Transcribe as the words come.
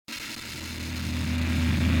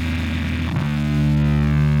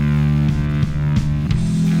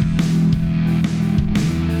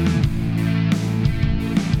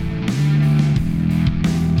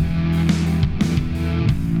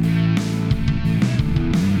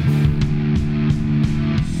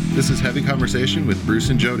This is Heavy Conversation with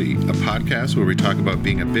Bruce and Jody, a podcast where we talk about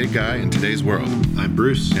being a big guy in today's world. I'm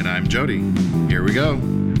Bruce. And I'm Jody. Here we go. All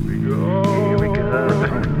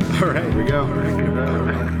right, here we go.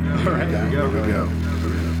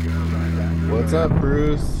 What's up,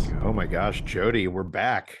 Bruce? Oh my gosh, Jody, we're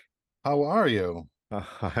back. How are you?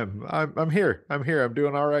 I'm here. I'm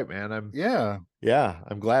doing all right, man. Yeah,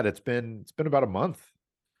 I'm glad it's been about a month.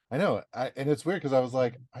 I know. And it's weird because I was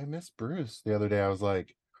like, I miss Bruce the other day. I was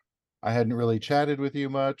like, I hadn't really chatted with you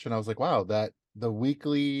much, and I was like, wow, that the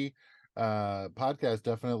weekly podcast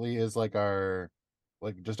definitely is like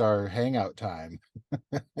just our hangout time.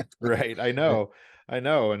 Right. I know.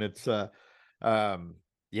 And it's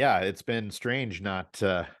it's been strange not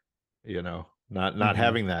having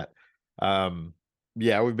that.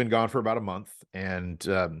 We've been gone for about a month,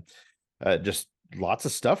 and just lots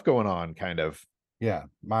of stuff going on, kind of. Yeah,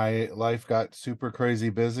 my life got super crazy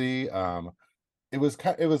busy. It was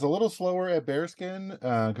a little slower at Bearskin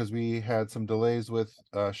because we had some delays with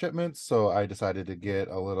shipments, so I decided to get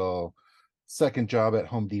a little second job at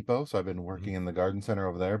Home Depot. So I've been working in the garden center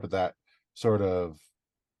over there, but that sort of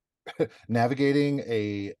navigating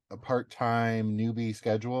a part-time newbie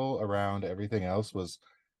schedule around everything else was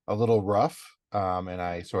a little rough. And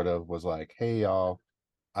I sort of was like, hey, y'all,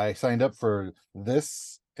 I signed up for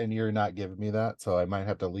this and you're not giving me that, so I might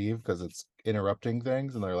have to leave because it's interrupting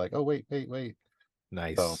things. And they're like, oh, wait.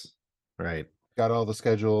 Nice. So, right. Got all the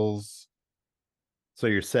schedules. So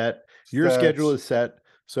you're set. Your schedule is set.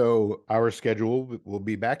 So our schedule will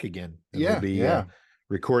be back again. And we'll be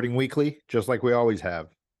recording weekly, just like we always have.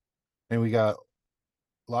 And we got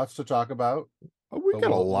lots to talk about. We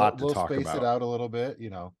got a lot to talk about. We'll space it out a little bit.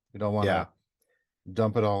 You know, we don't want to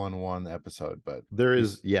dump it all in one episode, but there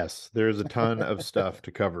is a ton of stuff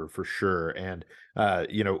to cover for sure. And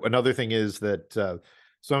another thing is that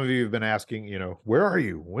some of you have been asking, where are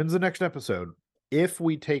you? When's the next episode? If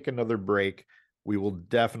we take another break, we will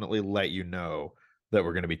definitely let you know that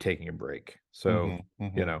we're going to be taking a break. So,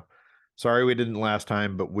 sorry we didn't last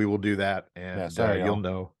time, but we will do that, and you'll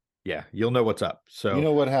know. Yeah, you'll know what's up. So you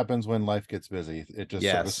know what happens when life gets busy. It just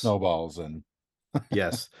sort of snowballs. And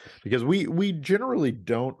yes, because we generally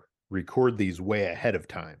don't record these way ahead of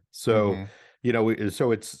time. So,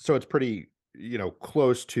 so it's pretty,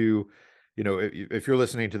 close to, if you're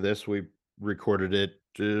listening to this, we recorded it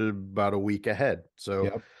about a week ahead.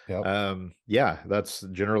 So, that's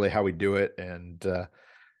generally how we do it. And,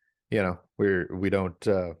 we don't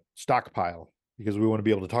stockpile because we want to be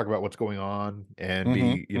able to talk about what's going on and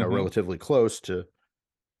be, relatively close to,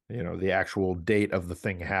 the actual date of the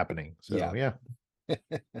thing happening. So,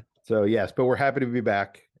 So, yes, but we're happy to be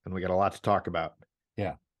back, and we got a lot to talk about.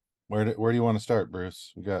 Yeah. Where do you want to start,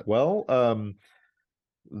 Bruce?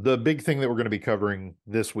 The big thing that we're going to be covering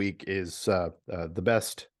this week is the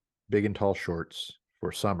best big and tall shorts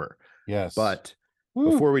for summer. Yes. But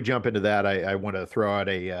before we jump into that, I want to throw out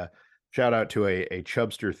a shout out to a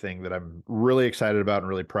Chubster thing that I'm really excited about and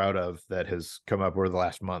really proud of that has come up over the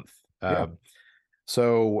last month.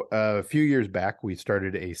 So a few years back, we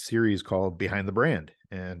started a series called Behind the Brand,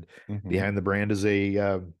 and Behind the Brand is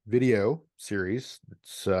a video series.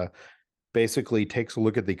 It's basically takes a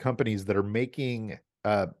look at the companies that are making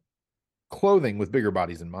clothing with bigger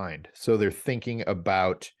bodies in mind. So they're thinking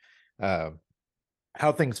about how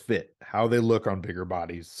things fit, how they look on bigger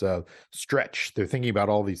bodies, stretch. They're thinking about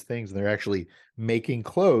all these things, and they're actually making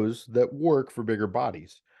clothes that work for bigger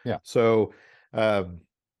bodies. Yeah. So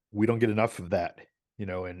we don't get enough of that,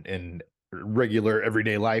 in regular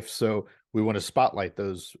everyday life. So we want to spotlight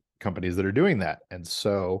those companies that are doing that. And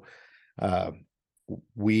so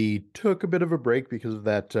we took a bit of a break because of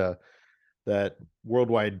that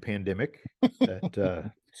worldwide pandemic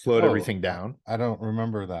that slowed everything down. I don't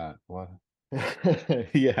remember that. What?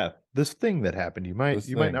 Yeah, this thing that happened. You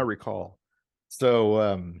might not recall.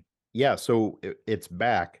 So so it's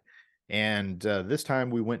back, and this time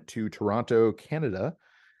we went to Toronto, Canada,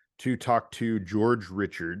 to talk to George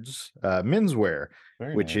Richards Menswear,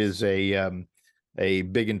 which is a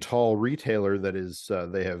big and tall retailer that is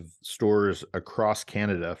they have stores across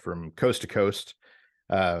Canada from coast to coast,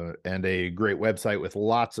 and a great website with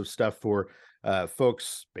lots of stuff for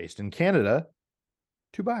folks based in Canada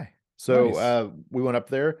to buy. So we went up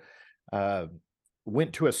there,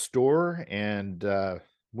 went to a store, and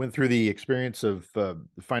went through the experience of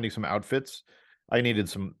finding some outfits. I needed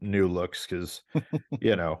some new looks because,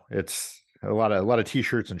 it's a lot of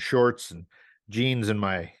t-shirts and shorts and jeans in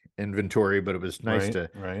my inventory, but it was nice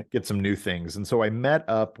to get some new things. And so I met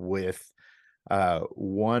up with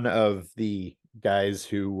one of the guys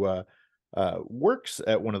who works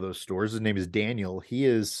at one of those stores. His name is Daniel. He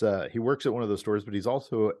works at one of those stores, but he's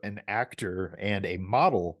also an actor and a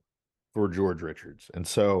model for George Richards. And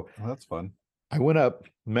so Oh, that's fun. I went up,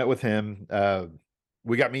 met with him.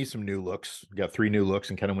 We got me some new looks, got 3 new looks,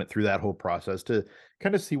 and kind of went through that whole process to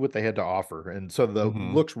kind of see what they had to offer. And so the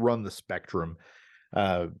Mm-hmm. looks run the spectrum.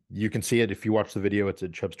 You can see it if you watch the video, it's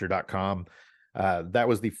at chubster.com. That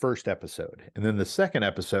was the first episode. And then the second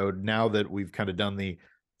episode, now that we've kind of done the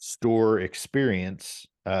store experience,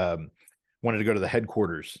 wanted to go to the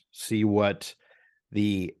headquarters, see what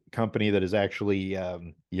the company that is actually,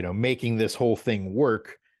 making this whole thing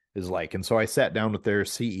work is like. And so I sat down with their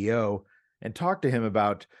CEO and talked to him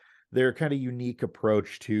about their kind of unique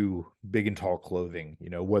approach to big and tall clothing,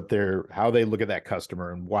 how they look at that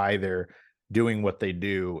customer and why they're doing what they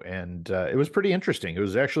do. And it was pretty interesting. It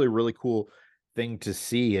was actually a really cool thing to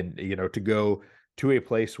see, and to go to a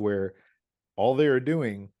place where all they are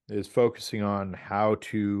doing is focusing on how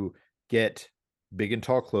to get big and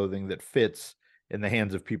tall clothing that fits in the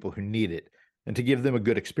hands of people who need it, and to give them a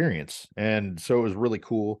good experience. And so it was really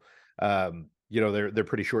cool. They're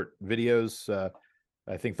pretty short videos.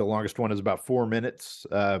 I think the longest one is about 4 minutes.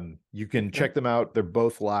 You can check them out. They're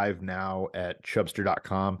both live now at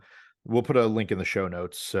chubster.com. We'll put a link in the show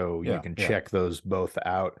notes so you can check those both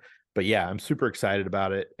out. But yeah, I'm super excited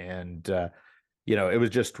about it. And, it was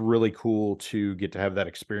just really cool to get to have that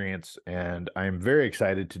experience. And I'm very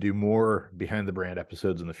excited to do more Behind the Brand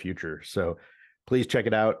episodes in the future. So please check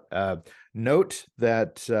it out. Note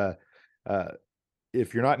that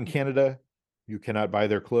if you're not in Canada, you cannot buy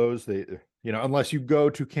their clothes. They, unless you go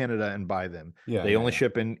to Canada and buy them. They only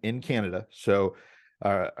ship in Canada. So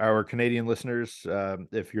our Canadian listeners,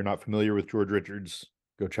 if you're not familiar with George Richards,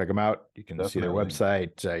 go check them out. You can see their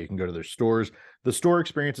website. You can go to their stores. The store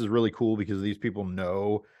experience is really cool because these people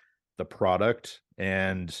know the product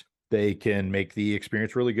and they can make the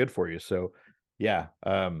experience really good for you. So yeah,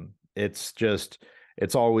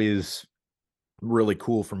 it's always really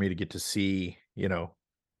cool for me to get to see,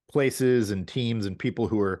 places and teams and people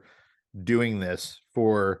who are doing this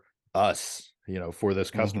for us, for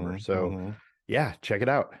this customer. So yeah, check it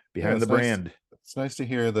out. Behind the Brand. It's nice to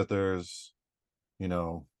hear that there's,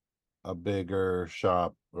 a bigger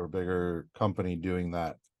shop or bigger company doing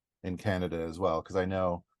that in Canada as well. Because I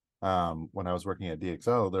know when I was working at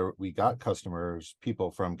DXL, we got customers,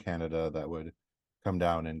 people from Canada that would come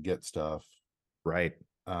down and get stuff. Right.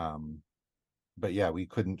 But yeah, we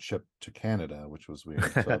couldn't ship to Canada, which was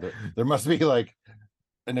weird. So there must be like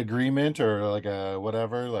an agreement or like a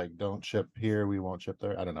whatever, like don't ship here, we won't ship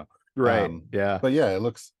there. I don't know. Right. Yeah. But yeah,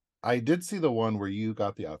 I did see the one where you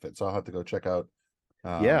got the outfit, so I'll have to go check out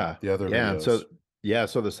the other videos.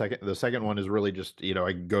 So the second one is really just,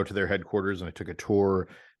 I go to their headquarters and I took a tour,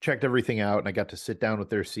 checked everything out, and I got to sit down with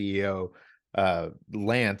their CEO,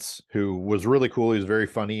 Lance, who was really cool. He was very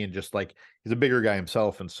funny and just like, he's a bigger guy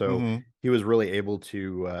himself. And so he was really able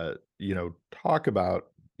to, talk about,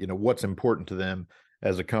 what's important to them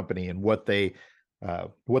as a company and what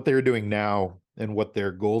they're doing now and what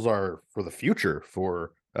their goals are for the future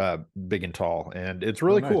for Big and Tall. And it's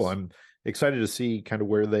really cool. I'm excited to see kind of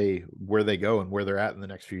where they go and where they're at in the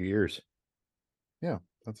next few years. Yeah,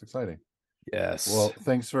 that's exciting. Yes. Well,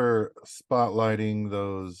 thanks for spotlighting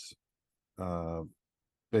those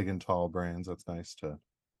Big and Tall brands. That's nice to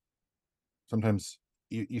sometimes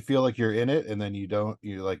you feel like you're in it and then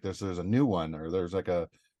you're like there's a new one or there's like a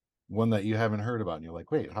one that you haven't heard about and you're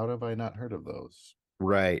like, wait, how have I not heard of those?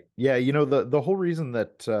 Right. Yeah, the whole reason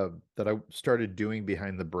that I started doing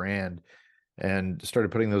Behind the Brand and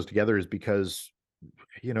started putting those together is because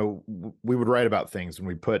we would write about things and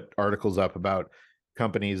we put articles up about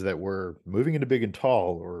companies that were moving into Big and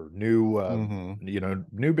Tall or new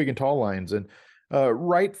new Big and Tall lines, and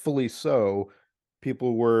rightfully so,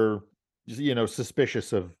 people were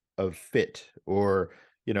suspicious of fit, or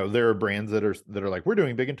there are brands that are like, we're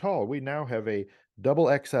doing Big and Tall, we now have a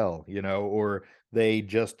double XL, or they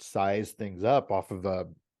just size things up off of a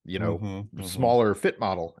smaller fit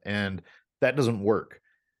model, and that doesn't work.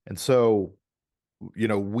 And so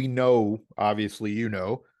we know, obviously,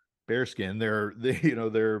 Bearskin, there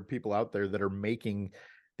are people out there that are making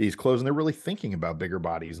these clothes and they're really thinking about bigger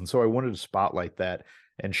bodies. And so I wanted to spotlight that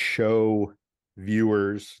and show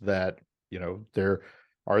viewers that there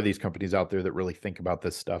are these companies out there that really think about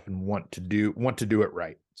this stuff and want to do it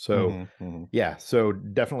right. So yeah, so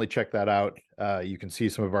definitely check that out. You can see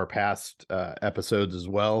some of our past episodes as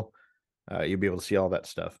well. You'll be able to see all that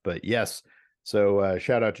stuff. But yes, so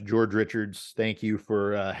shout out to George Richards. Thank you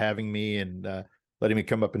for having me and letting me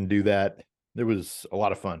come up and do that. It was a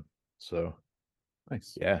lot of fun. So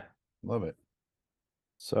nice. Yeah. Love it.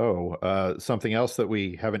 So, something else that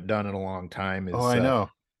we haven't done in a long time Oh, is I know.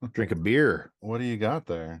 drink a beer. What do you got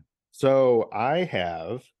there? So, I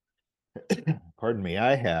have, pardon me,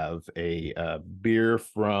 I have a beer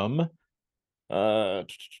from uh,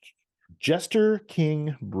 Jester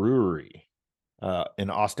King Brewery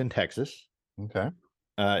in Austin, Texas. Okay.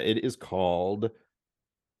 It is called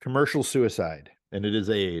Commercial Suicide, and it is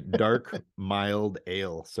a dark, mild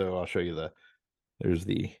ale. So, I'll show you there's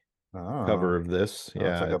the Oh, cover of this. oh,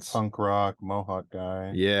 it's Yeah, like a punk rock mohawk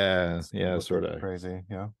guy. It's yeah, sort looking of. crazy.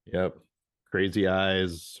 Yeah. Yep. Crazy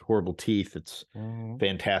eyes, horrible teeth. It's Mhm.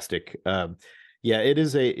 fantastic. Yeah,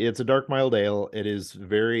 it's a dark mild ale. It is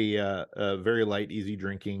very light, easy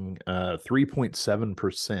drinking,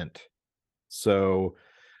 3.7%. So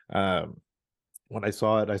um when I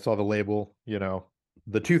saw it, I saw the label,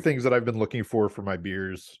 the two things that I've been looking for my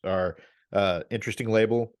beers are interesting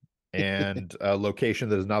label and location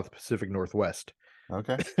that is not the Pacific Northwest.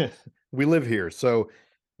 Okay. We live here, so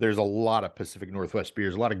there's a lot of Pacific Northwest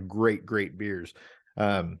beers, a lot of great beers.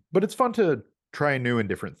 But it's fun to try new and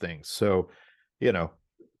different things. So, you know,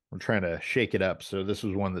 I'm trying to shake it up. So this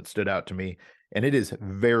was one that stood out to me, and it is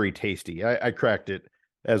very tasty. I cracked it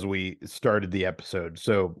as we started the episode.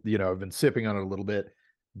 So, I've been sipping on it a little bit.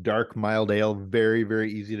 Dark, mild ale,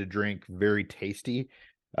 very easy to drink, very tasty,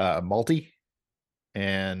 malty.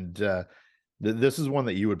 And this is one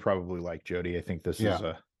that you would probably like, Jody. I think this is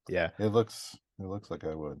Yeah. yeah. It looks like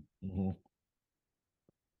I would. Mhm.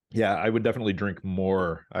 Yeah, I would definitely drink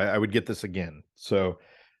more. I would get this again. So,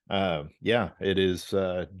 yeah, it is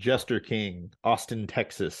Jester King, Austin,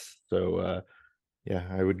 Texas. So, yeah,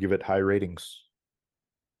 I would give it high ratings.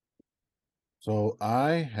 So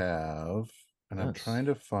I have, and I'm Yes. trying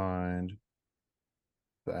to find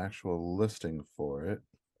the actual listing for it.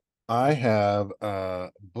 I have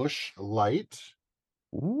Bush Light,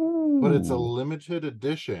 but it's a Ooh. limited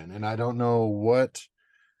edition, and I don't know what.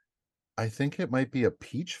 I think it might be a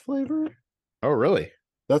peach flavor. Oh, really?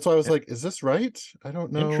 That's why I was I- like, is this right? I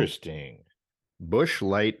don't know. Interesting. Bush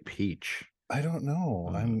Light Peach. I don't know.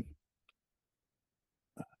 Hmm. I'm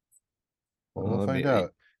well, we'll Let find me.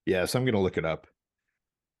 out. Yes, I'm gonna look it up.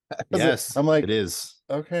 'Cause Yes, I'm it like, is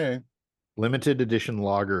okay. limited edition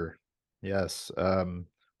lager. Yes.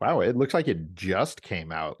 Wow, it looks like it just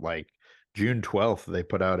came out like June 12th. They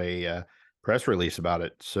put out a press release about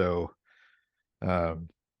it. So, um,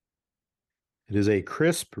 it is a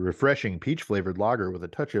crisp, refreshing peach flavored lager with a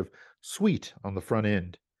touch of sweet on the front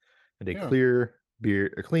end and Yeah.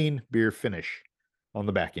 a clean beer finish on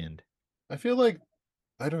the back end. I feel like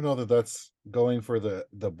I don't know that that's going for the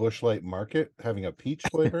Bush Light market having a peach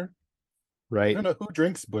flavor. I Right? don't know who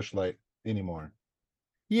drinks Bush Light anymore.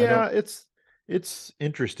 I Yeah, don't. it's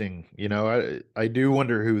interesting. I do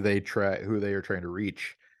wonder who they are trying to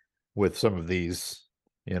reach with some of these.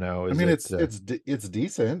 I Is mean, it it's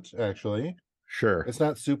decent actually. sure? It's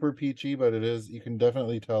not super peachy, but it is. You can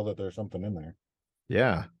definitely tell that there's something in there.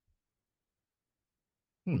 Yeah.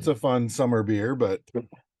 It's Hmm. a fun summer beer, but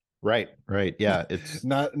Right. Yeah, it's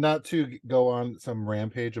not to go on some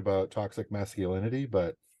rampage about toxic masculinity,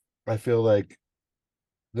 but I feel like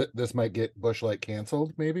this might get Bush Light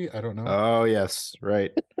canceled. Maybe I don't know. oh yes,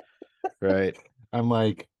 right. I'm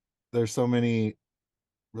like, there's so many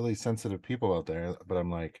really sensitive people out there, but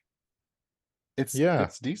I'm like, Yeah.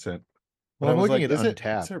 it's decent. But Well, I I'm was looking like, at is it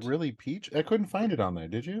Untapped. really peach? I couldn't find it on there.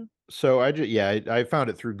 Did you? So I found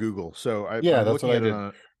it through Google. So Yeah, I'm that's what looking I at it did.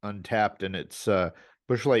 on Untapped, and it's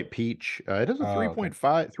Busch Light Peach. It has a Oh, okay.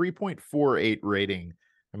 3.48 rating.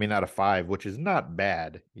 I mean, out of 5, which is not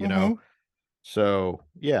bad, Hmm. So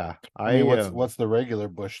yeah, I mean, what's the regular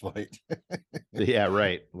Bush Light? yeah,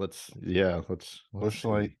 right. Let's Bush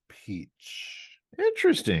Light see. peach.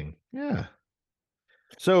 Interesting. Yeah.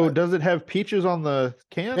 So I, does it have peaches on the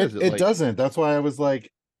can? it Is it it like doesn't. That's why I was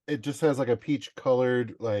like, it just has like a peach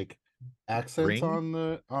colored like accents ring?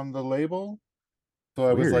 on the label. So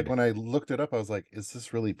I was like, Weird. when I looked it up, I was like, is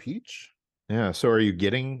this really peach? Yeah. So are you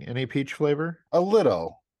getting any peach flavor? A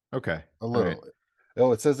little, Okay. a All right. little.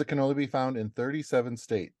 Oh, it says it can only be found in 37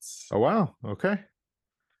 states. Oh wow. Okay.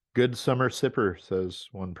 Good summer sipper, says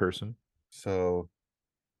one person. So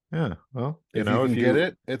Yeah. Well, if you if can get you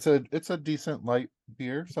it, it's a decent light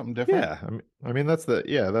beer, something different. yeah, I mean that's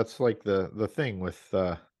like the thing with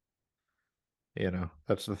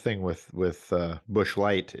that's the thing with Bush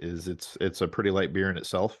Light is it's a pretty light beer in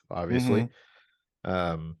itself, Hmm. obviously.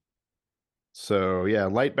 Um so yeah,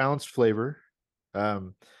 light balanced flavor.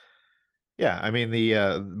 Um yeah, I mean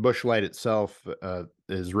the Bush Light itself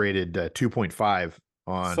is rated 2.5 So,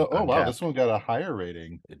 on oh wow, this Untapped. one got a higher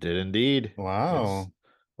rating. It did indeed. It's Wow.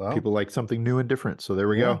 Well, people like something new and different, so there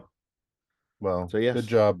we yeah. go. Well, So good yes.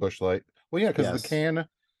 job, Busch Light. Well, yeah, because the Yes. can,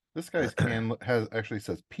 this guy's can has actually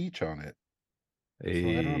says peach on it. So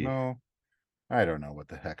I don't A know. I don't know what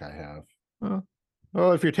the heck I have.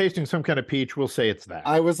 well, if you're tasting some kind of peach, we'll say it's that.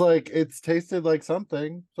 I was like, it's tasted like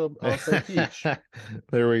something, so I'll say peach.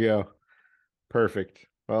 There we go. Perfect.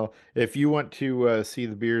 Well, if you want to see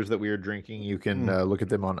the beers that we are drinking, you can look at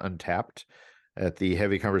them on Untapped at the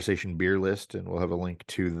Heavy Conversation beer list, and we'll have a link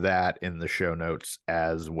to that in the show notes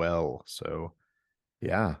as well. So,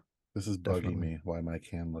 yeah, This is bugging me why my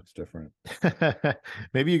can looks different.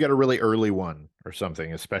 Maybe you got a really early one or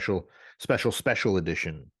something, a special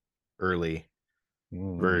edition early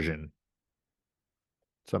version,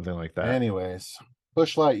 something like that. Anyways,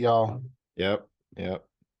 Busch Light, y'all. Yep.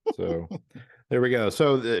 So there we go.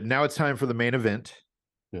 So now it's time for the main event,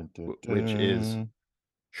 which is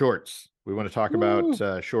shorts. We want to talk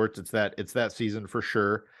about shorts. It's that season for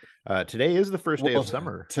sure. Today is the first day of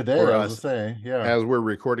summer today, for I us. was saying, yeah, as we're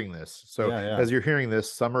recording this. So as you're hearing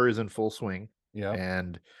this, summer is in full swing. Yeah,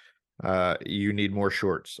 and you need more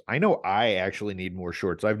shorts. I know I actually need more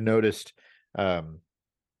shorts. I've noticed.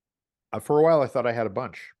 For a while, I thought I had a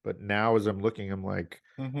bunch, but now as I'm looking, I'm like,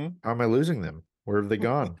 how am I losing them? Where have they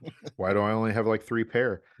gone? Why do I only have like 3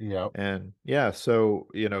 pair? Yeah. And yeah, so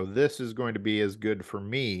this is going to be as good for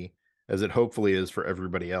me as it hopefully is for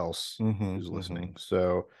everybody else who's listening.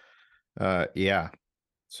 So yeah.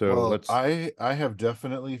 So well, I have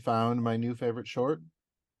definitely found my new favorite short.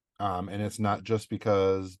 And it's not just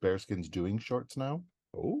because Bearskin's doing shorts now.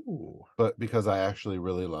 Oh. But because I actually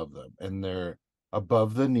really love them. And they're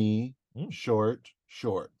above the knee short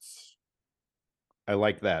shorts. I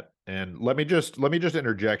like that. And let me just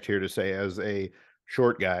interject here to say, as a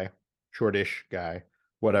shortish guy,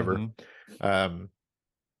 whatever,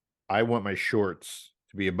 I want my shorts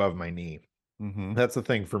to be above my knee. That's the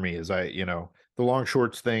thing for me, is the long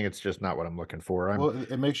shorts thing, it's just not what I'm looking for. Well,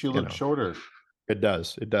 it makes you look shorter. It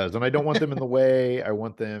does. And I don't want them in the way. I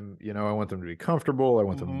want them, I want them to be comfortable. I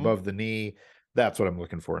want them above the knee. That's what I'm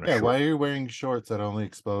looking for in a short. Why are you wearing shorts that only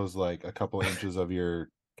expose like a couple inches of your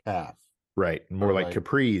calf? Right. More like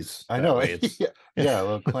capris. I know. Yeah,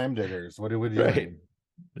 little clam diggers. What are we doing? Right.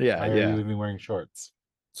 Yeah. Why are you even wearing shorts?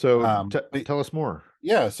 So tell us more.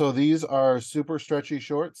 Yeah, so these are super stretchy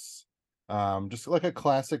shorts. Just like a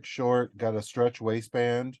classic short, got a stretch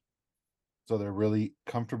waistband. So they're really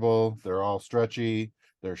comfortable. They're all stretchy.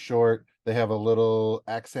 They're short. They have a little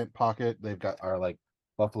accent pocket. They've got our like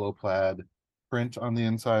buffalo plaid print on the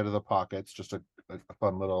inside of the pockets. Just a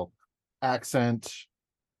fun little accent.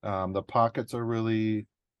 The pockets are really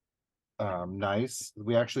nice.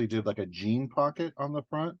 We actually did like a jean pocket on the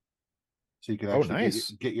front, so you can actually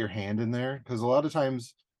get your hand in there. Because a lot of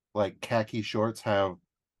times, like khaki shorts have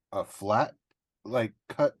a flat, like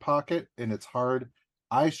cut pocket, and it's hard.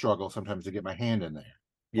 I struggle sometimes to get my hand in there.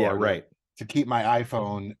 Yeah, right. To keep my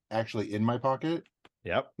iPhone actually in my pocket.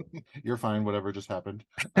 Yep. You're fine. Whatever just happened.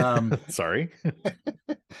 Sorry.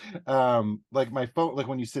 Like my phone, like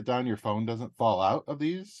when you sit down, your phone doesn't fall out of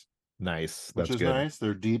these. Nice. Which is good. Nice.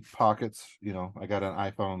 They're deep pockets. I got an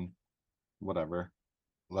iPhone, whatever,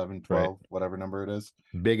 11, 12, whatever number it is.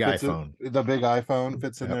 Big iPhone. The big iPhone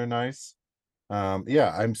fits in there nice.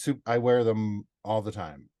 Yeah, I wear them all the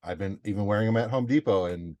time. I've been even wearing them at Home Depot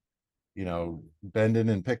and bending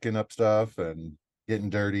and picking up stuff and getting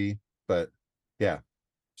dirty. But yeah,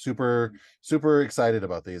 super excited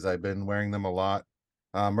about these. I've been wearing them a lot.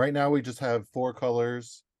 Right now we just have 4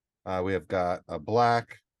 colors. We have got a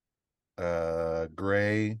black,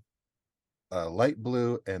 gray, light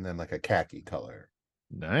blue, and then like a khaki color.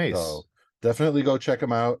 Nice. So definitely go check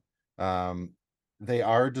them out. They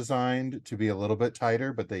are designed to be a little bit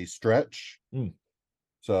tighter, but they stretch.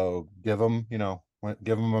 So give them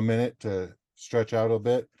a minute to stretch out a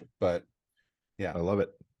bit. But yeah, I love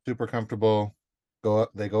it. Super comfortable.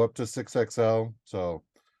 They go up to 6XL. So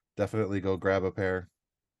definitely go grab a pair.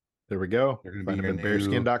 There we go. They're going to be in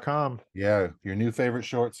bearskin.com. Yeah, your new favorite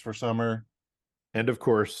shorts for summer. And of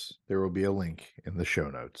course, there will be a link in the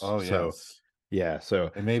show notes. Oh, yes. Yeah,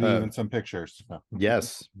 so and maybe even some pictures.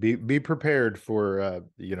 Yes, be prepared for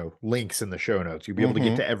links in the show notes. You'll be able to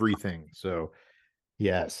get to everything. So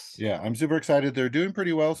yes. Yeah, I'm super excited. They're doing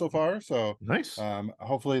pretty well so far. So nice.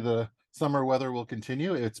 Hopefully the summer weather will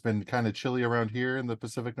continue. It's been kind of chilly around here in the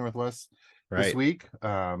Pacific Northwest this week.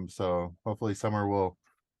 So hopefully summer will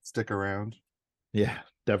stick around. Yeah,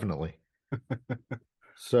 definitely.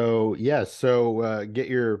 So get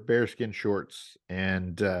your bearskin shorts,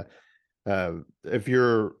 and if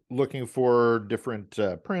you're looking for different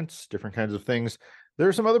prints, different kinds of things, there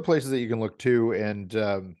are some other places that you can look to. And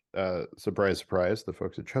surprise, the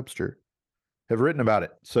folks at Chubster have written about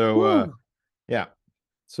it. So Yeah.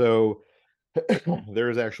 So there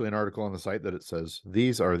is actually an article on the site that it says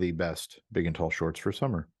these are the best big and tall shorts for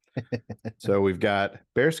summer. So we've got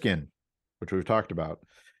bearskin, which we've talked about.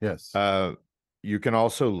 Yes. You can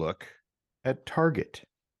also look at Target,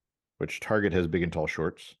 which Target has big and tall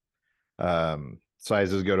shorts.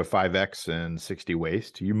 Sizes go to 5X and 60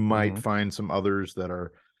 waist. You might find some others that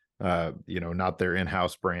are, not their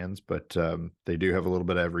in-house brands, but they do have a little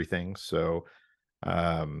bit of everything. So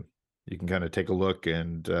you can kind of take a look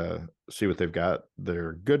and see what they've got.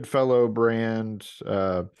 Their Goodfellow brand.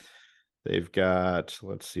 They've got,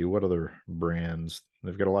 let's see, what other brands?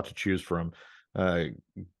 They've got a lot to choose from.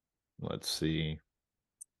 Let's see,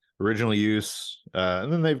 Original Use,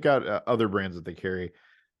 and then they've got other brands that they carry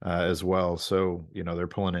as well. So they're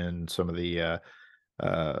pulling in some of the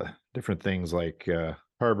different things like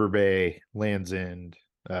Harbor Bay, Lands End,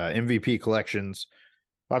 MVP collections,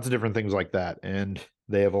 lots of different things like that, and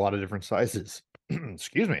they have a lot of different sizes.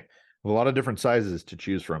 Excuse me, a lot of different sizes to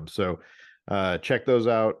choose from. So check those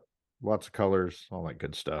out. Lots of colors, all that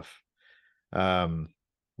good stuff.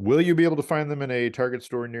 Will you be able to find them in a Target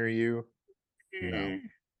store near you? No.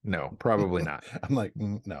 No, probably not. I'm like,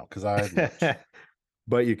 no, because I've looked.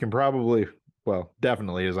 But you can probably, well,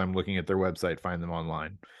 definitely, as I'm looking at their website, find them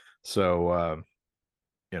online. So,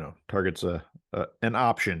 Target's an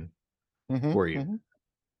option for you.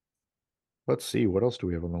 Let's see, what else do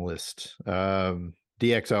we have on the list?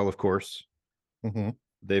 DXL, of course.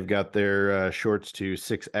 They've got their shorts to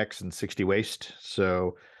 6X and 60 waist.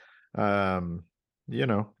 So, a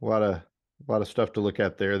lot of stuff to look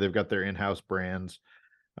at there. They've got their in-house brands.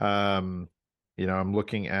 I'm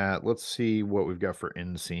looking at, let's see what we've got for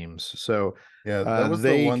inseams. So yeah, that was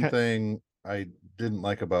the one thing I didn't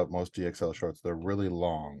like about most DXL shorts. They're really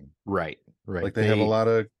long. Right. Like they have a lot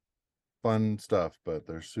of fun stuff, but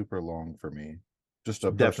they're super long for me. Just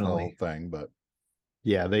a personal thing, but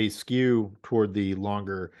yeah, they skew toward the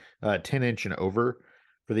longer 10-inch and over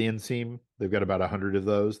for the inseam. They've got about 100 of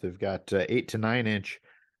those. They've got 8 to 9-inch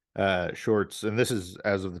shorts, and this is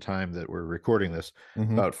as of the time that we're recording this,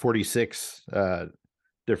 about 46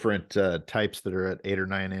 different types that are at 8 or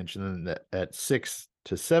 9-inch, and then at 6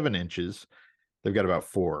 to 7 inches, they've got about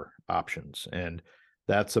 4 options, and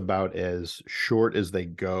that's about as short as they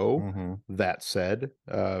go. That said,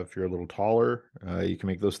 if you're a little taller, you can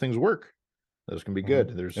make those things work. Those can be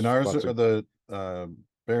good. There's and ours are the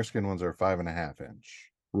bearskin ones are 5.5-inch.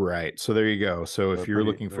 Right. So there you go. So if you're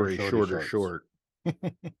looking for a shorter short,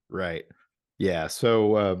 right. Yeah.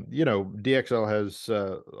 So DXL has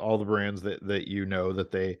all the brands that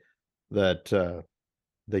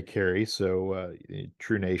they carry. So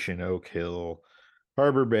True Nation, Oak Hill,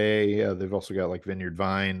 Harbor Bay. They've also got like Vineyard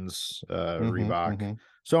Vines, Reebok,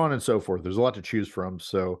 so on and so forth. There's a lot to choose from.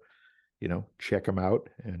 So check them out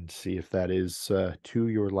and see if that is to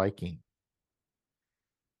your liking.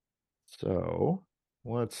 So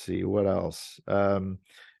let's see what else.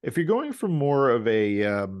 If you're going for more of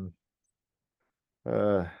a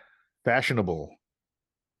fashionable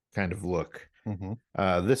kind of look,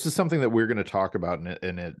 this is something that we're going to talk about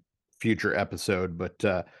in a future episode. But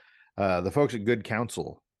the folks at Good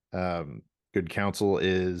Counsel, Good Counsel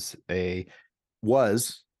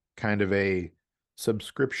was kind of a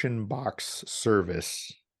subscription box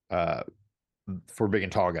service for big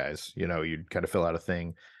and tall guys. You'd kind of fill out a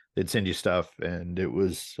thing, they'd send you stuff, and it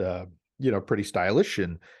was pretty stylish,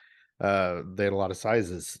 and they had a lot of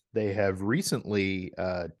sizes. They have recently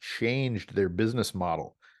changed their business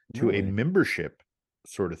model to a membership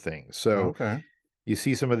sort of thing. So you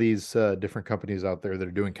see some of these different companies out there that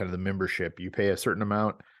are doing kind of the membership. You pay a certain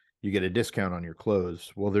amount, you get a discount on your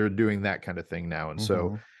clothes. Well, they're doing that kind of thing now. And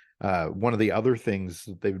so one of the other things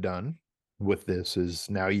that they've done with this is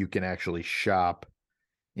now you can actually shop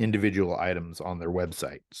individual items on their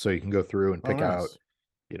website. So you can go through and pick out,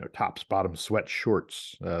 tops, bottoms, sweats,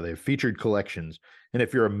 shorts. They have featured collections. And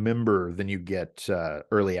if you're a member, then you get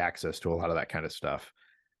early access to a lot of that kind of stuff.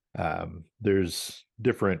 There's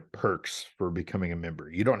different perks for becoming a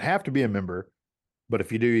member. You don't have to be a member, but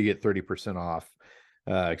if you do, you get 30% off,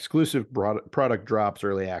 exclusive product drops,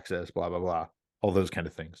 early access, blah, blah, blah, all those kind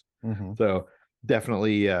of things. So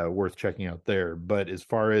definitely worth checking out there. But as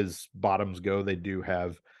far as bottoms go, they do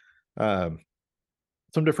have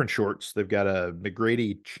some different shorts. They've got a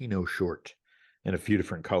McGrady chino short in a few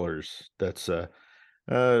different colors. That's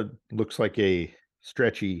looks like a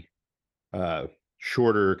stretchy,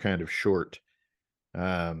 shorter kind of short.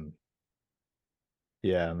 And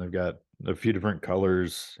they've got a few different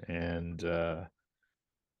colors and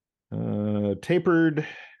tapered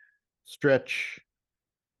stretch.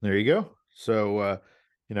 There you go. So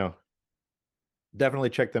definitely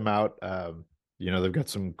check them out. they've got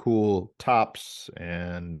some cool tops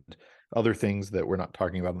and other things that we're not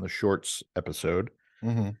talking about in the shorts episode,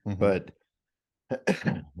 but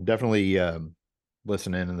definitely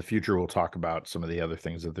listen in the future. We'll talk about some of the other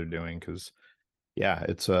things that they're doing because, yeah,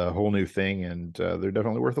 it's a whole new thing and they're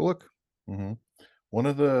definitely worth a look. One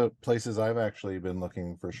of the places I've actually been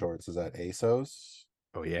looking for shorts is at ASOS.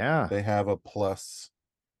 Oh, yeah. They have a plus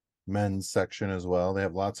men's section as well. They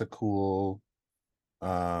have lots of cool,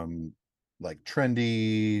 like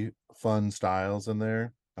trendy, fun styles in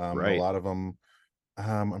there. A Right. lot of them,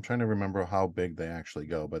 I'm trying to remember how big they actually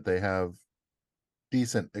go, but they have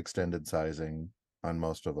decent extended sizing on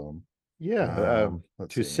most of them. Yeah,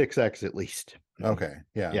 Let's to see. 6X at least. Okay,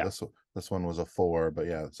 yeah, Yeah. this one was a 4, but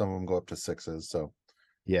yeah, some of them go up to 6s. So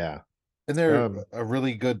Yeah. and they're a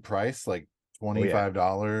really good price, like Oh, yeah.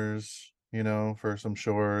 $25, for some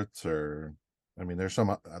shorts. Or I mean, there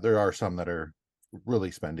are some that are really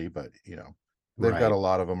spendy, but they've got Right. a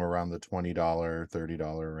lot of them around the $20,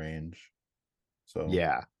 $30 range. So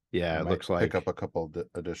Yeah. I Yeah, it might looks pick up like. a couple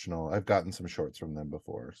additional. I've gotten some shorts from them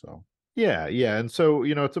before, so Yeah, yeah, and so,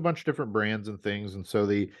 it's a bunch of different brands and things, and so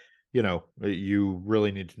you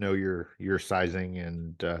really need to know your sizing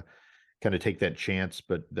and, kinda take that chance,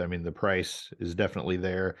 but, I mean, the price is definitely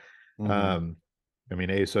there. Um, I mean,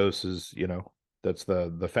 ASOS is, that's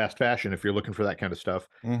the fast fashion if you're looking for that kinda stuff,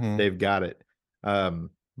 they've got it.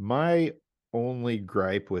 My only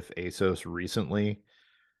gripe with ASOS recently,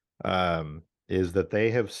 is that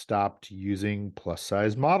they have stopped using plus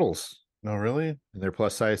size models No, really? in their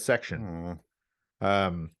plus size section. Hmm.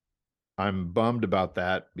 Um, I'm bummed about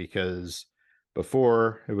that because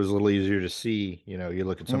before it was a little easier to see, you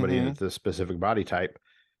look at somebody Mm-hmm. at this specific body type.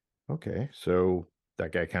 Okay, so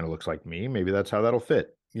that guy kind of looks like me. Maybe that's how that'll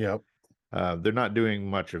fit. Yep. They're not doing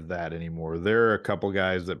much of that anymore. There are a couple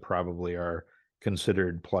guys that probably are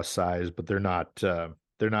considered plus size, but they're not as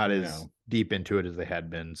No, deep into it as they had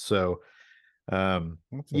been. So,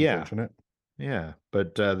 that's yeah, unfortunate. yeah,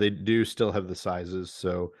 but they do still have the sizes.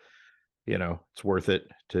 So, it's worth it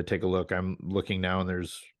to take a look. I'm looking now, and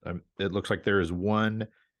it looks like there is one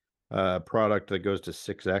product that goes to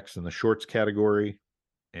 6X in the shorts category,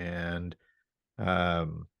 and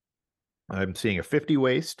um, I'm seeing a 50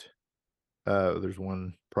 waist. There's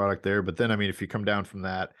one product there, but then I mean, if you come down from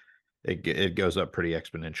that, it goes up pretty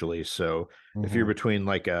exponentially. So if you're Mm-hmm.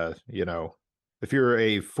 between if you're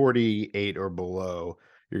a 48 or below,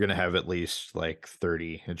 you're going to have at least like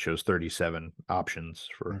 30. It shows 37 options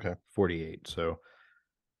for Okay. 48. So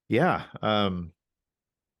yeah,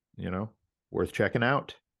 you know, worth checking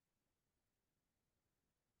out.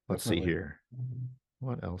 Let's see Definitely. here.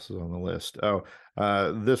 What else is on the list? Oh,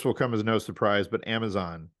 this will come as no surprise, but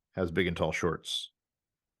Amazon has big and tall shorts.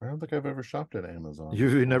 I don't think I've ever shopped at Amazon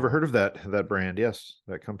You've never before. heard of that brand? Yes,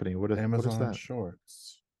 that company. What is Amazon that?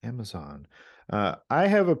 shorts. Amazon. I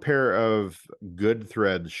have a pair of Good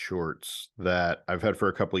Threads shorts that I've had for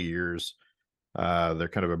a couple of years. They're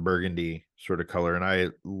kind of a burgundy sort of color, and I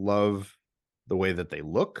love the way that they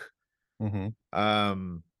look. Mm-hmm.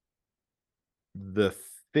 Um, the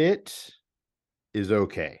fit is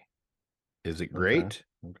okay. Is it Okay. great?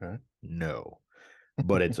 Okay. No,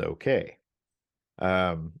 but it's okay.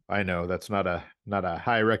 I know that's not a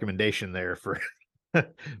high recommendation there for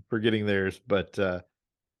for getting theirs, but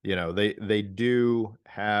they do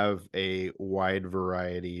have a wide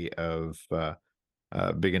variety of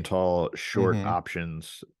big and tall short Mm-hmm.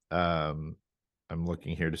 options. Um, I'm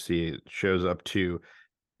looking here to see it shows up to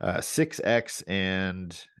 6X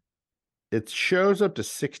and it shows up to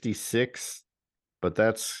 66, but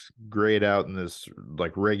that's grayed out in this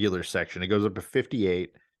like regular section. It goes up to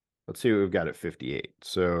 58. Let's see what we've got at 58.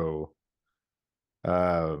 So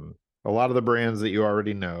a lot of the brands that you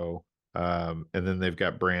already know. And then they've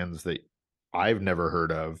got brands that I've never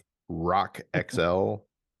heard of. Rock XL.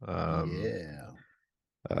 Um, Yeah.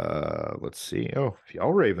 let's see. Oh,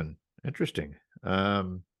 Fjallraven. Interesting.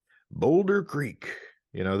 Boulder Creek.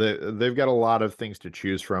 They've got a lot of things to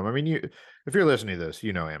choose from. I mean, if you're listening to this,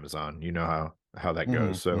 you know Amazon. You know how that Mm-hmm.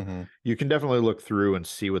 goes. So Mm-hmm. you can definitely look through and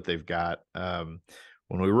see what they've got.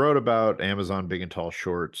 When we wrote about Amazon big and tall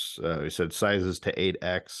shorts, we said sizes to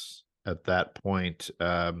 8X at that point.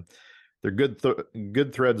 Their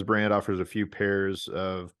Good Threads brand offers a few pairs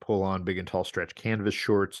of pull-on big and tall stretch canvas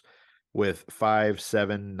shorts with 5,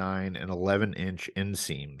 7, 9, and 11-inch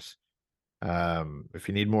inseams. If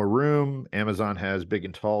you need more room, Amazon has big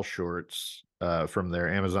and tall shorts from their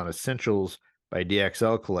Amazon Essentials by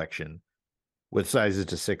DXL collection with sizes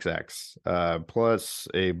to 6X, plus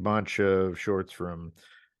a bunch of shorts from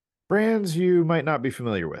brands you might not be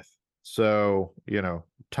familiar with. So,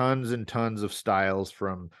 tons and tons of styles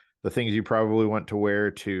from the things you probably want to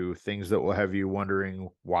wear to things that will have you wondering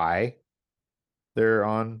why they're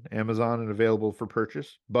on Amazon and available for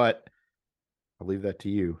purchase. But I'll leave that to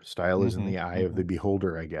you. Style is in Mm-hmm, the eye of mm-hmm. the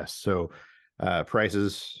beholder, I guess. So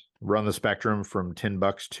prices run the spectrum from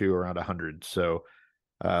 $10 to around 100. So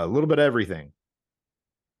a little bit of everything.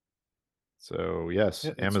 So yes,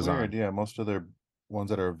 Yeah, it's weird. Amazon. Yeah, most of their ones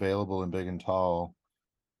that are available in big and tall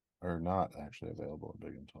are not actually available in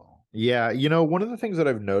big and tall. Yeah, one of the things that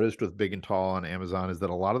I've noticed with Big and Tall on Amazon is that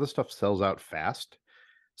a lot of the stuff sells out fast.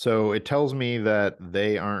 So it tells me that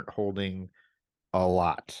they aren't holding a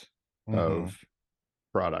lot Mm-hmm. of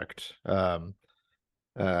product. Uh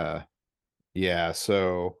yeah,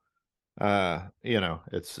 so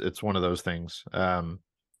it's one of those things.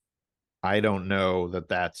 I don't know that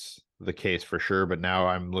that's the case for sure, but now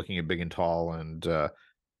I'm looking at Big and Tall, and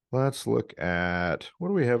let's look at, what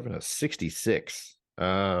do we have in a 66?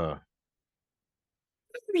 There's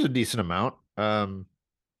a decent amount.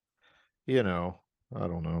 You know, I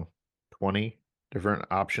don't know, 20 different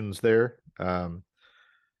options there.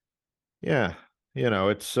 Yeah,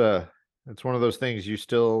 it's one of those things you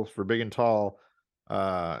still, for Big and Tall,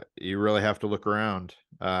 you really have to look around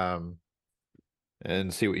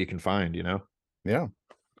and see what you can find. Yeah.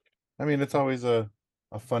 I mean, it's always a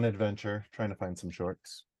fun adventure trying to find some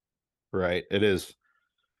shorts. Right. It is.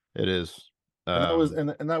 It is. And that was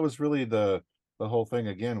Um and that was really the whole thing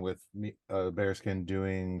again with me Bearskin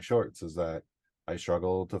doing shorts is that I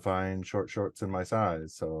struggle to find shorts in my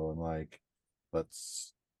size. So I'm like,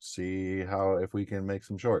 let's see how if we can make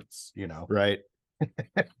some shorts. right.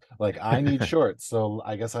 Like I need shorts, so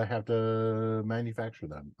I guess I have to manufacture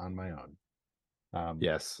them on my own.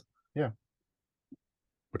 Yes. Yeah.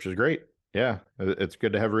 Which is great. Yeah. It's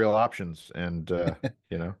good to have real options and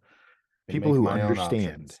you know, And people make who my own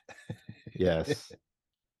understand. options. Yes.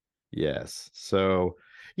 Yes. So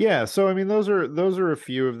yeah, so I mean those are a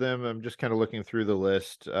few of them. I'm just kind of looking through the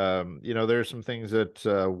list. There's some things at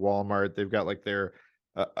Walmart. They've got like their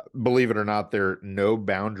believe it or not, their No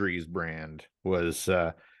Boundaries brand was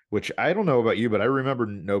which I don't know about you, but I remember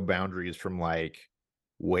No Boundaries from like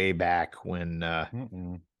way back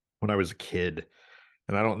Mm-mm. when I was a kid.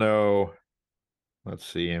 And I don't know, let's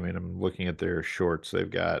see. I mean, I'm looking at their shorts. They've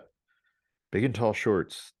got Big and Tall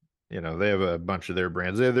shorts. They have a bunch of their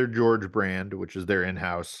brands. They have their George brand, which is their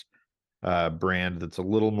in-house brand that's a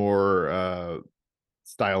little more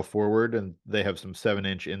style forward, and they have some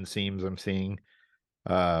 7-inch inseams I'm seeing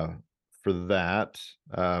for that.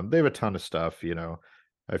 They have a ton of stuff.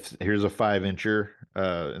 Here's a 5-incher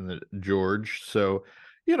in the George, so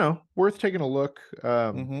worth taking a look.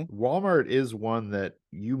 Mm-hmm. Walmart is one that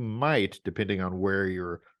you might, depending on where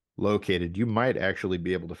you're located, you might actually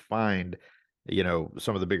be able to find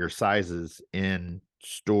some of the bigger sizes in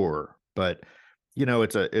store, but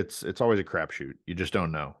it's always a crapshoot. You just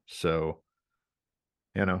don't know. So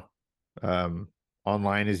you know, um,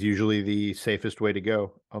 online is usually the safest way to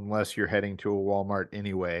go, unless you're heading to a Walmart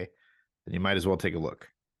anyway. Then you might as well take a look.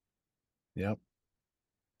 Yep.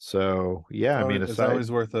 So yeah, I mean, It's aside,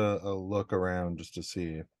 always worth a look around just to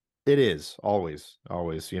see. it is always,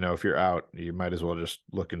 always. If you're out, you might as well just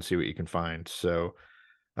look and see what you can find. So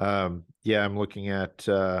yeah, I'm looking at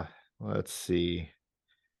let's see.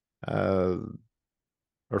 Uh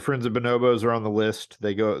Our friends at Bonobos are on the list.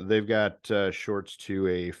 They've got shorts to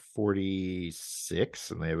a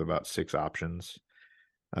 46, and they have about 6 options.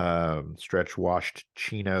 Stretch washed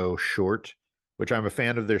chino short, which I'm a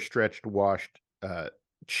fan of their stretched washed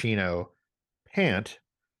chino pant.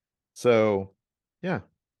 So yeah,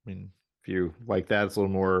 I mean, if you like that, it's a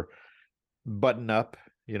little more button up,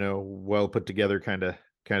 well put together kind of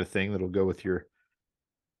thing that'll go with your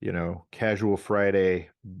casual Friday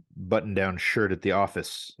button down shirt at the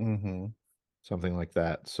office, Mm-hmm. something like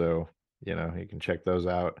that. So, you can check those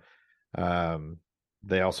out. Um,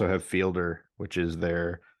 they also have Fielder, which is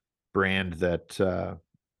their brand that,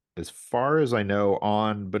 as far as I know,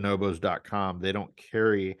 on bonobos.com, they don't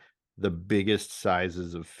carry the biggest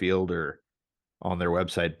sizes of Fielder on their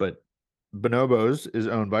website, but Bonobos is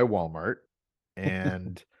owned by Walmart,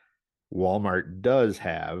 and Walmart does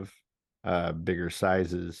have bigger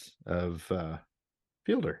sizes of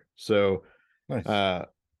Fielder. So Nice. uh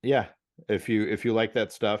yeah, if you like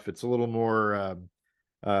that stuff, it's uh a little more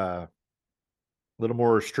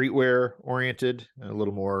streetwear oriented, a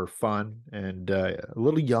little more fun, and a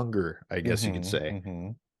little younger, I guess you could Mm-hmm. say. Mm-hmm.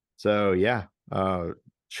 So yeah,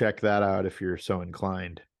 check that out if you're so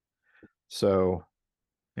inclined. So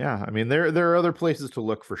yeah, I mean, there are other places to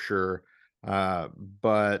look for sure.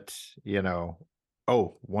 But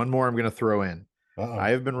oh, one more I'm gonna throw in. I Uh-oh.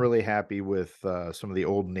 have been really happy with some of the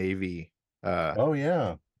Old Navy uh Oh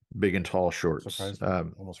yeah. big and tall shorts. Surprised, I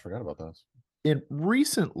almost forgot about those.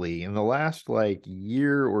 Recently, in the last like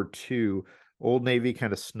year or two, Old Navy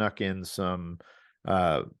kind of snuck in some.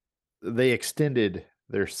 They extended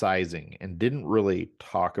their sizing and didn't really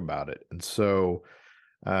talk about it, and so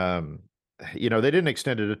um, they didn't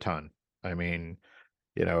extend it a ton. I mean,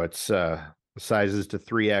 it's sizes to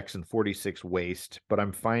 3X and 46 waist, but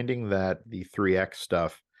I'm finding that the 3X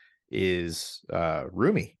stuff is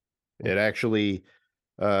roomy. It actually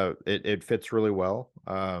it fits really well.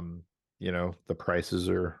 The prices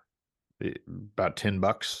are about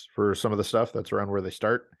 $10 for some of the stuff. That's around where they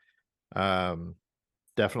start. Um,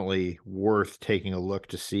 Definitely worth taking a look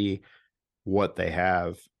to see what they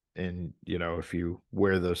have, and if you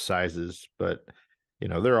wear those sizes. But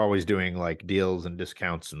they're always doing like deals and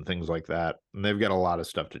discounts and things like that, and they've got a lot of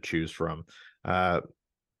stuff to choose from.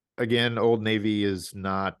 Again, Old Navy is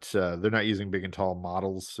not they're not using big and tall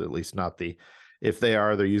models, at least not the if they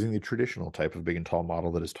are, they're using the traditional type of big and tall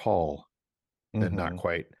model that is tall and not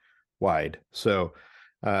quite wide. So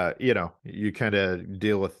you kind of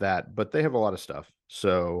deal with that, but they have a lot of stuff.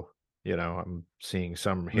 So I'm seeing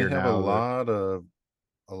some here They have now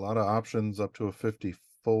a lot of options up to a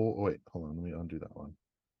 54. Wait, hold on, let me undo that one.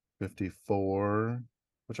 54,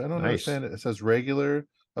 which I don't nice. understand. It says regular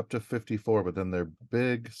up to 54, but then their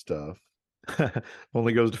big stuff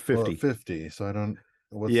only goes to 50. 50. So I don't.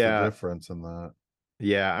 What's the difference in that?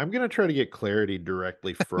 Yeah, I'm gonna try to get clarity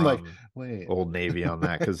directly Like, from wait. Old Navy on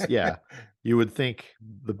that, because you would think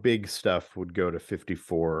the big stuff would go to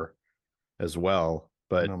 54 as well, And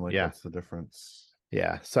but I'm like, what's the difference?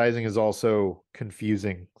 yeah, sizing is also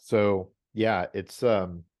confusing. So yeah, it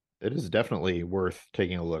is definitely worth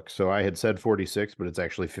taking a look. So I had said 46, but it's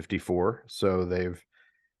actually 54. So they've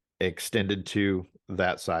extended to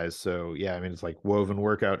that size. So yeah, I mean it's like woven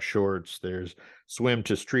workout shorts, there's swim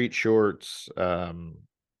to street shorts,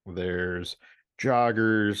 there's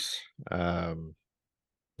joggers,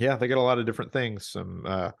 yeah, they got a lot of different things.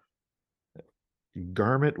 Some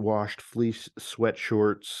garment washed fleece sweat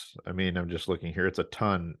shorts. I mean, I'm just looking here, it's a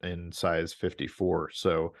ton in size 54.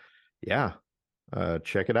 So yeah,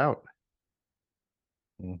 check it out.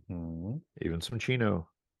 Even some chino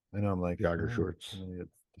I know, I'm like, jogger shorts. I'm gonna get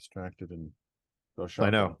distracted and go I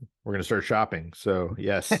shopping. know we're gonna start shopping. So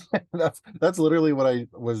yes, that's literally what I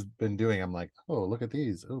was been doing. I'm like, oh, look at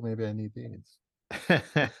these. Oh, maybe I need these.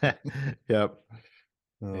 Yep.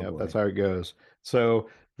 Oh Yep, boy. that's how it goes. So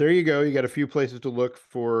there you go. You got a few places to look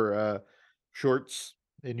for shorts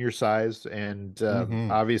in your size, and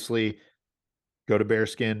obviously go to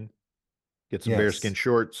Bearskin, get some Bearskin Yes,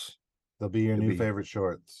 shorts. they'll be your new favorite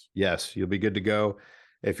shorts. Yes, you'll be good to go.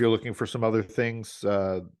 If you're looking for some other things,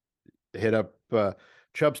 hit up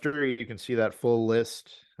Chubster. You can see that full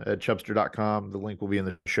list at chubster.com. The link will be in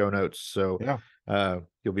the show notes. So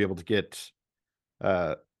you'll be able to get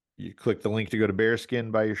you click the link to go to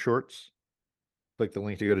Bearskin, buy your shorts. Click the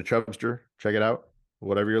link to go to Chubster, check it out.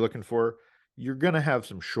 Whatever you're looking for, you're gonna have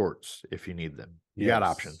some shorts if you need them. You got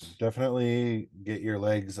options. Definitely get your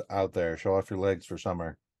legs out there. Show off your legs for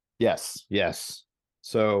summer. Yes, yes.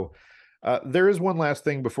 So there is one last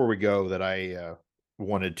thing before we go that I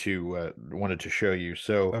wanted to show you.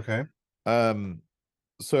 So okay.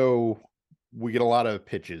 So we get a lot of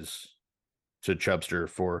pitches to Chubster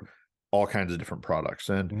for all kinds of different products,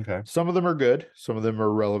 and some of them are good, some of them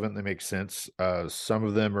are relevant, they make sense. Some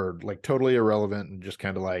of them are like totally irrelevant and just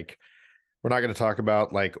kind of like, we're not going to talk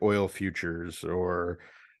about like oil futures or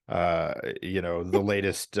the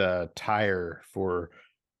latest tire for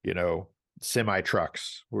semi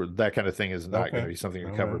trucks, or that kind of thing is not going to be something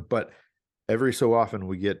we cover. But every so often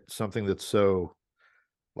we get something that's so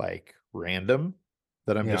like random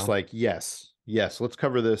that I'm just like, yes, let's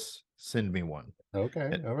cover this. Send me one. Okay.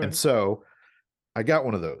 And, all right. and so I got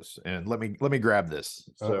one of those, and let me grab this.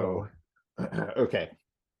 So okay.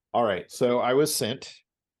 All right. So I was sent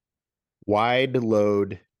wide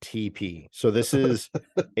load TP. So this is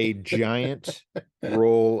a giant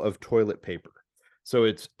roll of toilet paper. So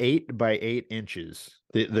it's 8 by 8 inches.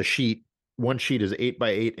 The sheet, one sheet is 8 by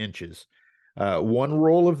 8 inches. One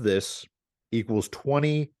roll of this equals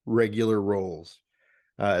 20 regular rolls.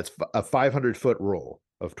 It's a 500-foot roll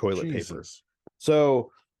of toilet paper.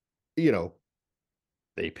 So,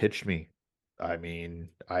 they pitched me. I mean,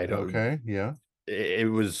 I don't. Okay. Yeah. It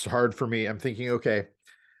was hard for me. I'm thinking, okay,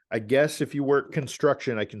 I guess if you work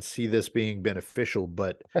construction, I can see this being beneficial,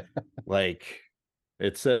 but like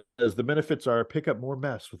it says, the benefits are pick up more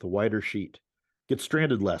mess with a wider sheet, get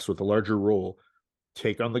stranded less with a larger roll,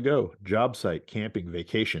 take on the go, job site, camping,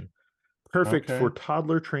 vacation. Perfect for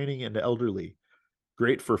toddler training and elderly.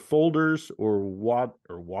 Great for folders or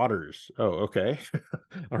waters. Oh, okay.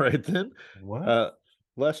 All right then. What?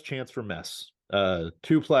 Less chance for mess.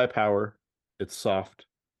 2-ply power. It's soft.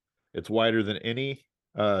 It's wider than any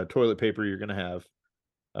toilet paper you're gonna have.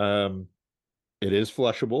 It is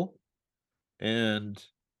flushable. And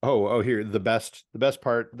here, the best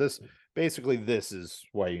part. This is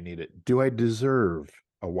why you need it. Do I deserve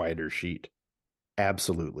a wider sheet?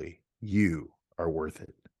 Absolutely. You are worth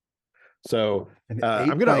it. So I'm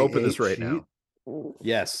going to open this right now.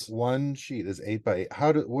 Yes. One sheet is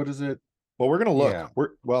 8x8. What is it? Well, we're going to look. Yeah. We're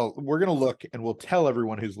going to look, and we'll tell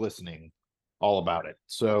everyone who's listening all about it.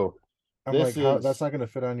 So that's not going to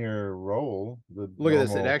fit on your roll. Look at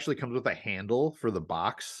this. It actually comes with a handle for the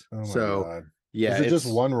box. Oh my God. Yeah. Is it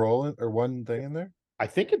just one roll or one thing in there? I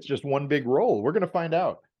think it's just one big roll. We're going to find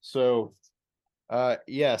out. So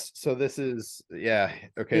yes. So this is, yeah.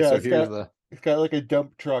 Okay. Yeah, so it's got like a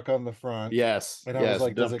dump truck on the front. Yes. And I was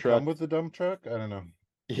like, does it come with the dump truck? I don't know.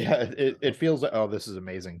 Yeah, it feels like, oh, this is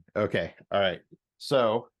amazing. Okay. All right.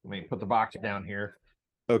 So let me put the box down here.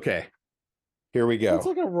 Okay. Here we go. It's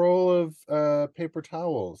like a roll of paper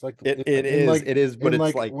towels. Like it is, but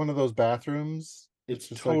it's like one of those bathrooms. It's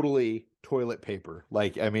totally toilet paper.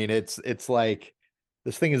 Like, I mean, it's like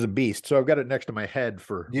this thing is a beast. So I've got it next to my head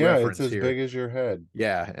for reference. It's as big as your head.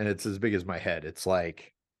 Yeah, and it's as big as my head. It's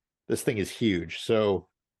like this thing is huge. So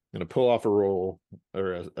I'm gonna pull off a roll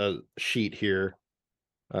or a sheet here,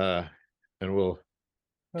 and we'll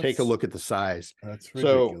take a look at the size. That's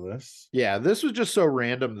ridiculous. So, yeah, this was just so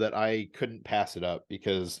random that I couldn't pass it up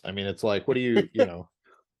because I mean, it's like, what do you know?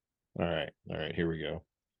 All right, here we go.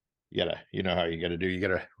 You know how you gotta do. You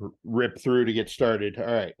gotta rip through to get started. All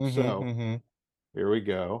right, here we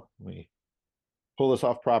go. Let me pull this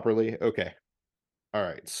off properly. Okay. All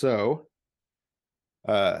right. So,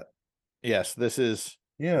 yes, this is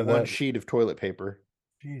one sheet of toilet paper.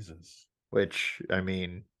 Jesus. Which, I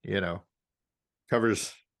mean,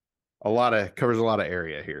 covers a lot of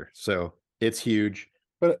area here. So it's huge.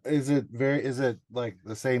 But is it like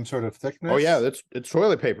the same sort of thickness? Oh yeah, it's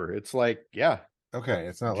toilet paper. It's like, yeah. Okay,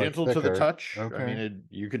 it's not gentle like to the touch. Okay. I mean,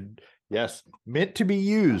 you could, yes, meant to be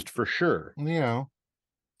used for sure. Yeah.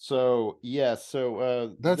 So yeah,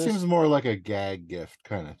 that seems more like a gag gift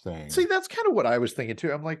kind of thing. See, that's kind of what I was thinking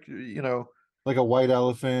too. I'm like, like a white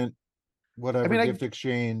elephant, whatever, gift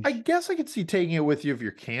exchange. I guess I could see taking it with you if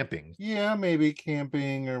you're camping. Yeah, maybe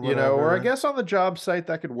camping or whatever. Or I guess on the job site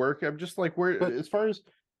that could work. I'm just like, as far as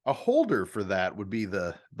a holder for that would be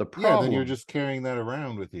the problem. Yeah, then you're just carrying that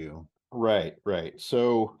around with you. Right.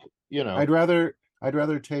 So, I'd rather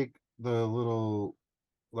take the little,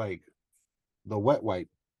 like, the wet wipe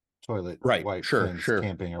toilet wipe things,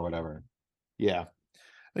 camping or whatever. Yeah.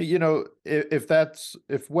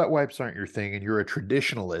 If wet wipes aren't your thing and you're a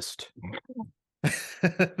traditionalist,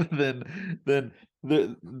 then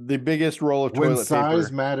the biggest roll of toilet paper. When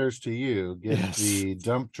size matters to you, get the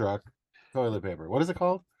dump truck toilet paper. What is it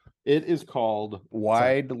called? It is called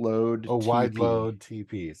Wide Load. Oh, Wide Load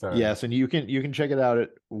TP. Sorry. Yes, and you can check it out at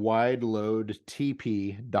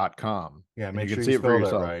wideloadtp.com. Yeah, make sure you spell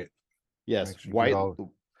it right. Yes,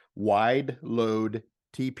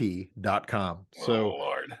 wideloadtp.com. So,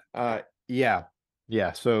 Lord. Yeah.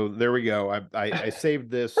 So there we go. I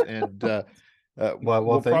saved this, and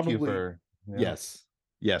well, thank you for. Yeah.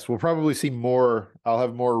 Yes, we'll probably see more. I'll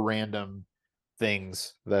have more random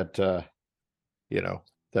things that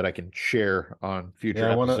that I can share on future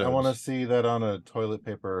episodes. I want to see that on a toilet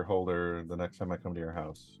paper holder the next time I come to your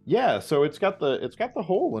house. Yeah, so it's got the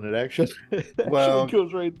hole in it actually. Actually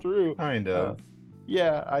goes right through. Kind of.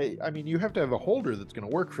 Yeah, I mean you have to have a holder that's going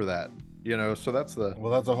to work for that. So that's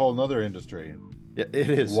that's a whole nother industry. Yeah, it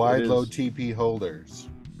is. Wide load TP holders.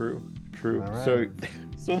 True. Right.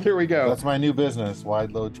 So there we go. That's my new business,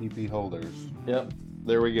 wide load TP holders. Yep.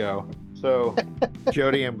 There we go. So,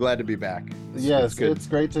 Jody, I'm glad to be back. Yes, it's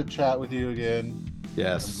great to chat with you again.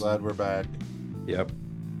 Yes. I'm glad we're back. Yep.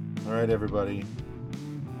 All right, everybody.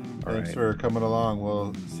 Thanks for coming along.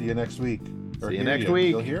 We'll see you next week. See you next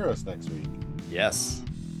week. You'll hear us next week. Yes.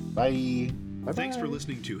 Bye. Bye-bye. Thanks for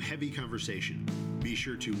listening to Heavy Conversation. Be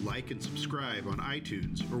sure to like and subscribe on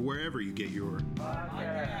iTunes or wherever you get your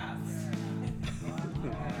podcasts.